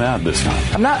you so mad this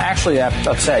time? I'm not actually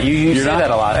upset. You say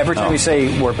that a lot. Every time you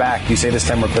say we're back, you say this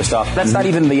time we're pissed off. That's not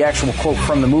even the actual quote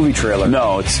from the movie trailer.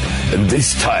 No, it's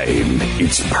this time,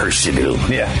 it's personal.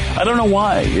 Yeah. I don't know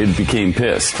why it became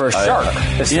pissed. For a shark,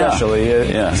 especially.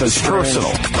 Yeah. It's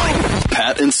personal.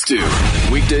 Pat and Stu.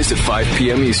 Weekdays at 5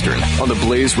 p.m. Eastern on the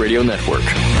Blaze Radio Network.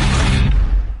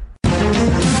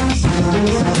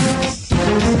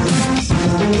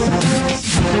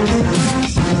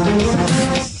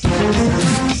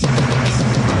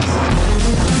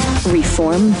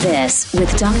 Reform This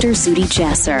with Dr. Zudi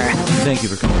Jasser. Thank you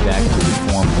for coming back to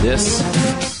Reform This.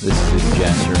 This is Zudi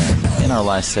Jasser. And in our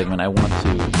last segment, I want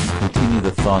to continue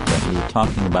the thought that we were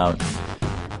talking about.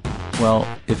 Well,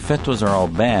 if fatwas are all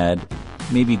bad,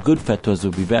 maybe good fatwas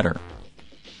would be better.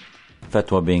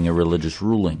 Fatwa being a religious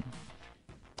ruling.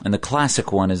 And the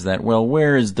classic one is that, well,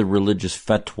 where is the religious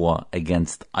fatwa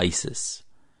against ISIS?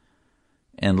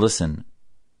 And listen,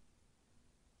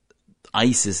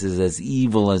 ISIS is as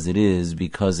evil as it is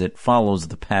because it follows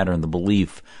the pattern, the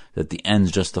belief that the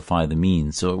ends justify the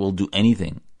means. So it will do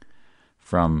anything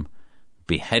from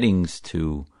beheadings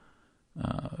to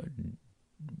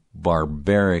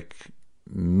barbaric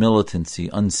militancy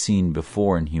unseen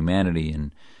before in humanity,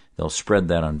 and they'll spread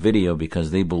that on video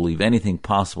because they believe anything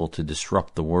possible to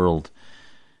disrupt the world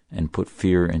and put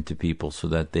fear into people so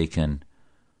that they can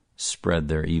spread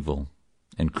their evil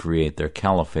and create their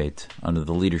caliphate under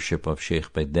the leadership of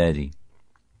Sheikh Baghdadi.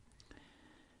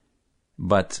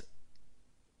 But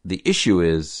the issue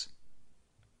is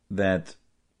that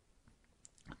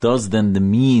does then the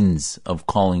means of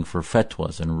calling for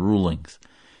fatwas and rulings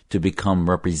to become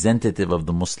representative of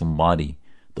the Muslim body,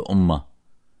 the ummah,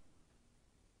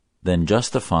 then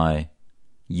justify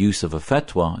use of a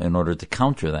fatwa in order to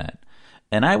counter that?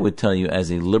 And I would tell you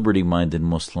as a liberty-minded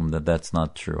Muslim that that's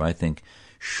not true. I think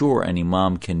sure, an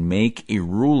imam can make a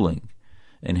ruling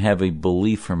and have a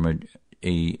belief from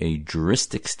a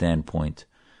juristic standpoint,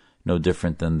 no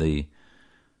different than the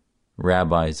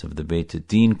rabbis of the Beit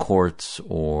Din courts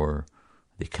or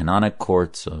the canonic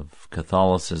courts of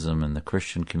Catholicism and the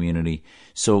Christian community.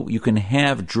 So you can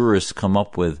have jurists come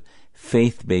up with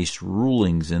faith-based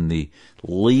rulings in the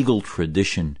legal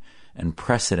tradition and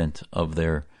precedent of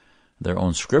their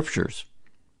own scriptures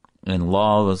and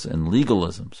laws and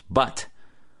legalisms. But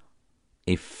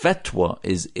a fatwa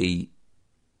is a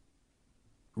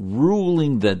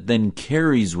ruling that then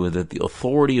carries with it the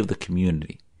authority of the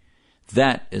community.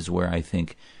 That is where I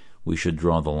think we should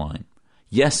draw the line.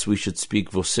 Yes, we should speak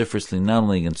vociferously not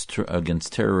only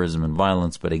against terrorism and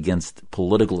violence, but against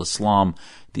political Islam,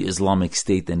 the Islamic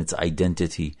State and its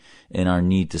identity, and our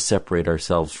need to separate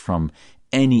ourselves from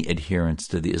any adherence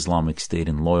to the Islamic State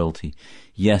and loyalty.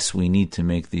 Yes, we need to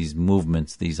make these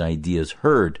movements, these ideas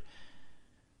heard.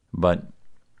 But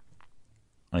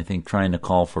I think trying to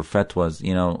call for fatwas,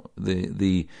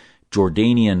 the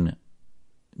Jordanian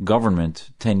government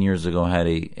 10 years ago had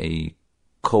a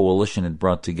coalition it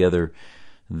brought together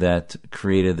that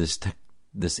created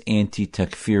this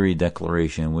anti-takfiri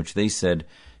declaration in which they said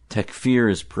takfir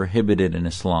is prohibited in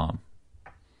Islam.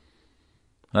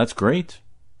 That's great.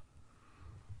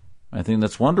 I think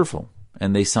that's wonderful.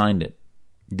 And they signed it.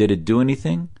 Did it do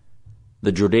anything?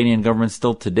 The Jordanian government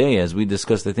still today, as we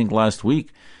discussed, I think last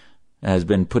week, has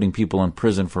been putting people in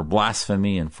prison for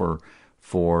blasphemy and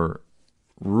for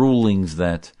rulings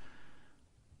that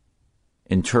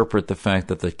interpret the fact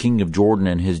that the King of Jordan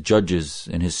and his judges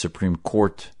and his Supreme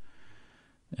Court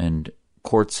and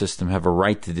court system have a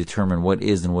right to determine what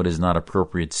is and what is not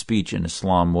appropriate speech in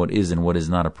Islam, what is and what is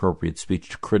not appropriate speech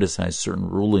to criticize certain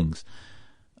rulings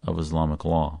of Islamic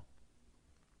law.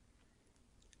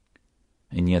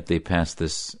 And yet they passed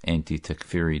this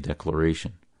anti-takfiri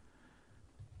declaration.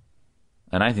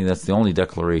 And I think that's the only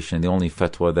declaration, the only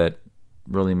fatwa that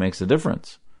really makes a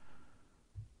difference.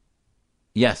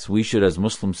 Yes, we should as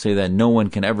Muslims say that. No one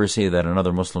can ever say that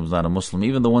another Muslim is not a Muslim,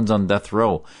 even the ones on death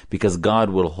row, because God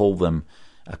will hold them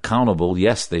accountable.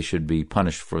 Yes, they should be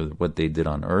punished for what they did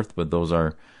on earth, but those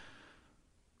are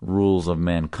rules of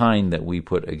mankind that we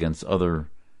put against other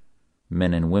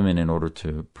men and women in order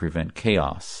to prevent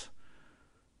chaos.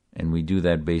 And we do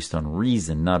that based on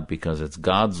reason, not because it's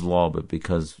God's law, but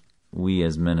because we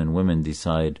as men and women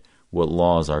decide what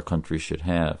laws our country should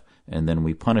have. And then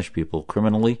we punish people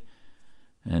criminally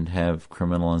and have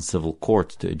criminal and civil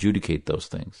courts to adjudicate those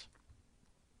things.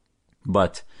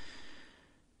 But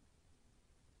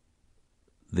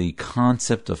the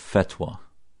concept of fatwa,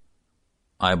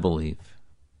 I believe,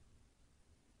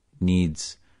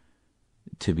 needs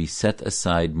to be set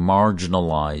aside,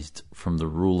 marginalized from the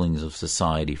rulings of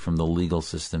society, from the legal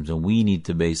systems. And we need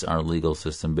to base our legal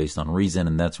system based on reason,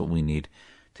 and that's what we need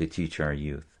to teach our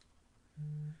youth.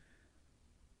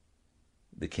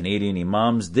 The Canadian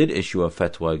imams did issue a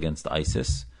fatwa against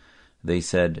ISIS. They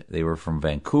said, they were from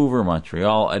Vancouver,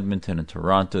 Montreal, Edmonton, and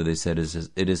Toronto. They said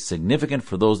it is significant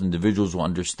for those individuals who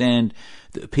understand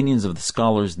the opinions of the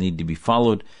scholars need to be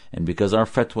followed, and because our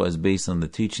fatwa is based on the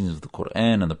teachings of the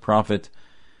Quran and the Prophet.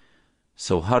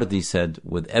 So Hardi said,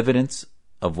 with evidence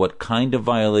of what kind of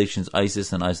violations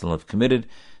ISIS and ISIL have committed,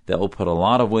 that will put a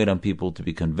lot of weight on people to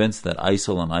be convinced that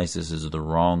ISIL and ISIS is the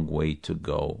wrong way to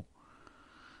go.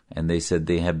 And they said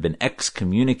they have been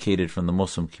excommunicated from the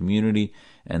Muslim community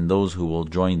and those who will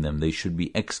join them. They should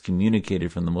be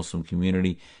excommunicated from the Muslim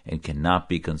community and cannot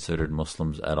be considered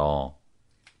Muslims at all.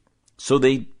 So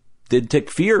they did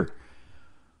takfir.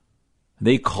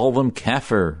 They call them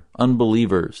kafir,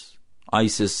 unbelievers.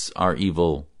 ISIS are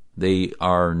evil. They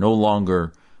are no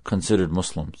longer considered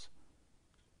Muslims.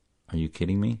 Are you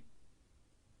kidding me?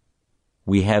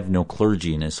 We have no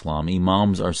clergy in Islam.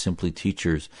 Imams are simply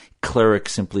teachers.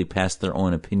 Clerics simply pass their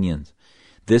own opinions.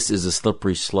 This is a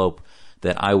slippery slope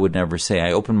that I would never say.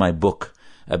 I opened my book,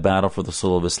 A Battle for the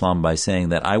Soul of Islam, by saying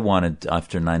that I wanted,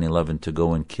 after 9/11, to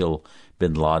go and kill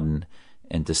bin Laden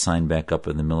and to sign back up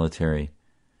in the military.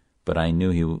 But I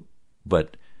knew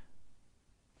but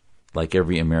like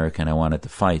every American, I wanted to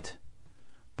fight.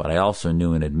 But I also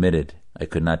knew and admitted I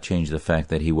could not change the fact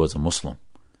that he was a Muslim.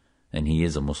 And he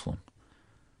is a Muslim.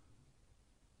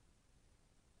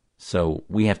 So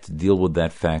we have to deal with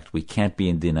that fact. We can't be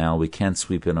in denial. We can't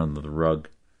sweep it under the rug.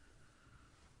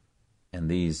 And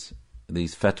these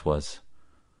fatwas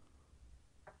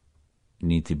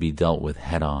need to be dealt with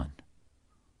head on.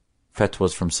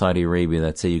 Fatwas from Saudi Arabia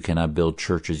that say you cannot build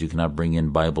churches, you cannot bring in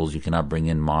Bibles, you cannot bring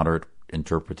in moderate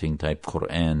interpreting type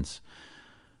Qur'ans.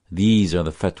 These are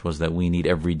the fatwas that we need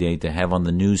every day to have on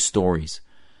the news stories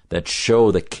that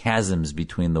show the chasms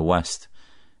between the West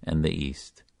and the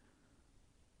East.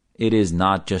 It is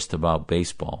not just about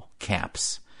baseball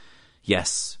caps.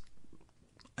 Yes,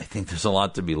 I think there's a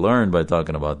lot to be learned by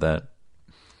talking about that.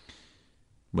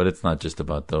 But it's not just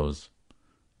about those.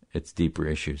 It's deeper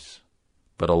issues.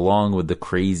 But along with the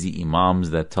crazy imams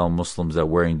that tell Muslims that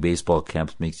wearing baseball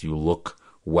caps makes you look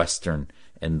Western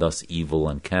and thus evil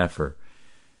and kafir,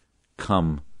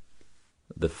 come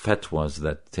the fatwas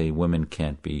that say women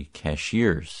can't be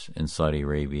cashiers in Saudi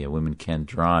Arabia, women can't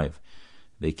drive,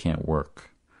 they can't work.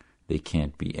 They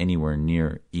can't be anywhere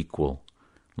near equal,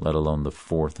 let alone the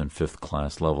 4th and 5th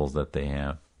class levels that they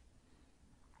have.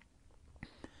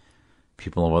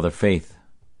 People of other faith,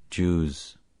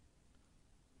 Jews,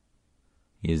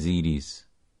 Yazidis,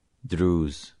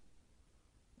 Druze,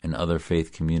 and other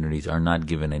faith communities are not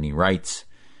given any rights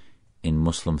in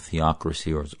Muslim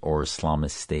theocracy or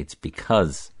Islamist states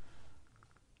because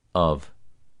of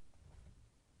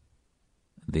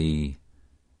the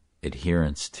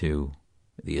adherence to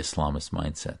the Islamist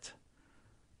mindset.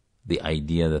 The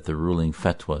idea that the ruling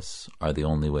fatwas are the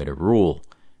only way to rule,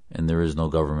 and there is no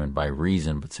government by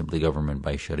reason, but simply government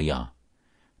by Sharia.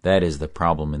 That is the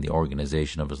problem in the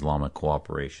Organization of Islamic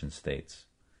Cooperation States.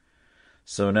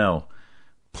 So no,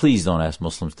 please don't ask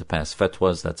Muslims to pass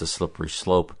fatwas. That's a slippery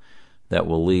slope that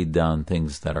will lead down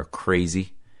things that are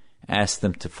crazy. Ask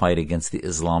them to fight against the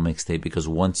Islamic State, because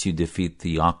once you defeat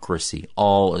theocracy,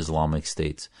 all Islamic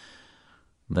states,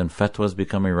 then fatwas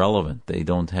become irrelevant. They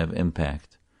don't have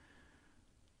impact.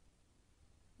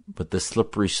 But the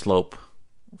slippery slope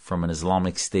from an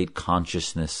Islamic State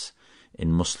consciousness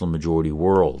in Muslim majority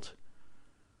world.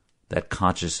 That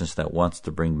consciousness that wants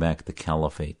to bring back the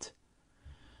caliphate.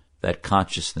 That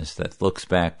consciousness that looks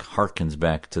back, harkens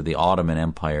back to the Ottoman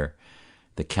Empire,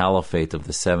 the caliphate of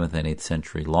the 7th and 8th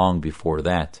century, long before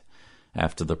that,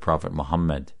 after the Prophet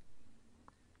Muhammad.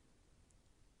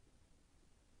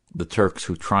 The Turks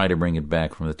who try to bring it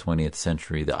back from the 20th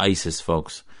century, the ISIS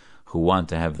folks who want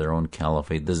to have their own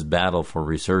caliphate, this battle for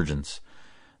resurgence,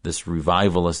 this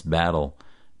revivalist battle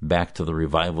back to the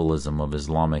revivalism of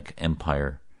Islamic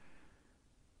empire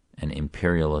and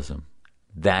imperialism.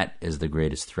 That is the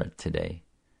greatest threat today.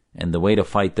 And the way to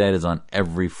fight that is on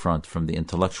every front, from the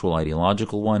intellectual,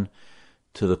 ideological one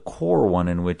to the core one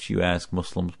in which you ask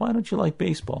Muslims, why don't you like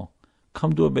baseball?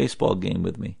 Come to a baseball game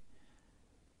with me.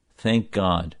 Thank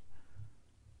God.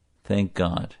 Thank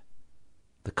God.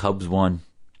 The Cubs won,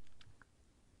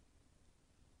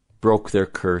 broke their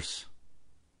curse,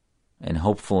 and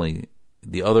hopefully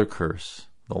the other curse,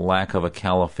 the lack of a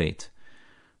caliphate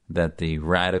that the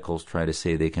radicals try to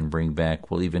say they can bring back,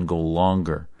 will even go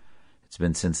longer. It's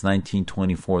been since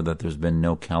 1924 that there's been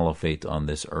no caliphate on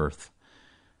this earth.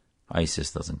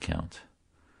 ISIS doesn't count.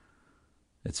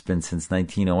 It's been since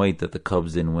 1908 that the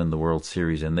Cubs didn't win the World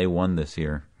Series, and they won this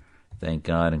year. Thank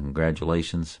God and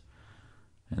congratulations.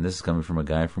 And this is coming from a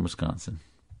guy from Wisconsin.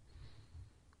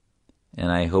 And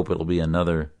I hope it'll be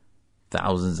another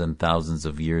thousands and thousands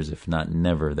of years, if not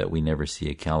never, that we never see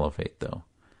a caliphate, though.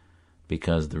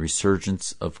 Because the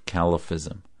resurgence of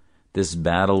caliphism, this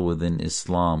battle within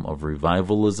Islam of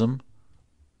revivalism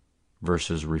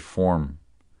versus reform,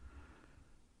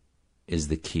 is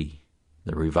the key.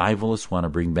 The revivalists want to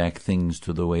bring back things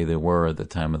to the way they were at the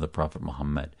time of the Prophet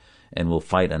Muhammad, and will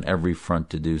fight on every front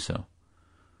to do so.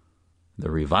 The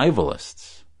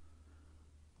revivalists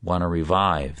want to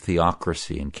revive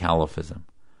theocracy and caliphism.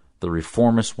 The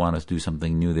reformists want to do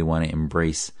something new. They want to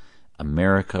embrace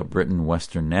America, Britain,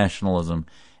 Western nationalism,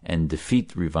 and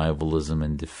defeat revivalism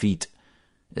and defeat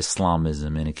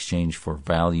Islamism in exchange for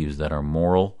values that are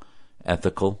moral,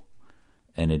 ethical,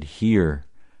 and adhere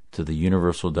to the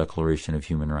Universal Declaration of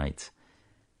Human Rights.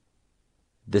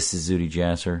 This is Zuhdi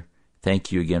Jasser.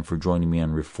 Thank you again for joining me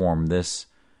on Reform This.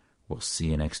 We'll see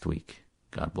you next week.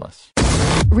 God bless.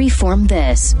 Reform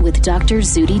This with Dr.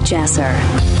 Zuhdi Jasser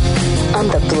on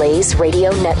the Blaze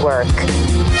Radio Network.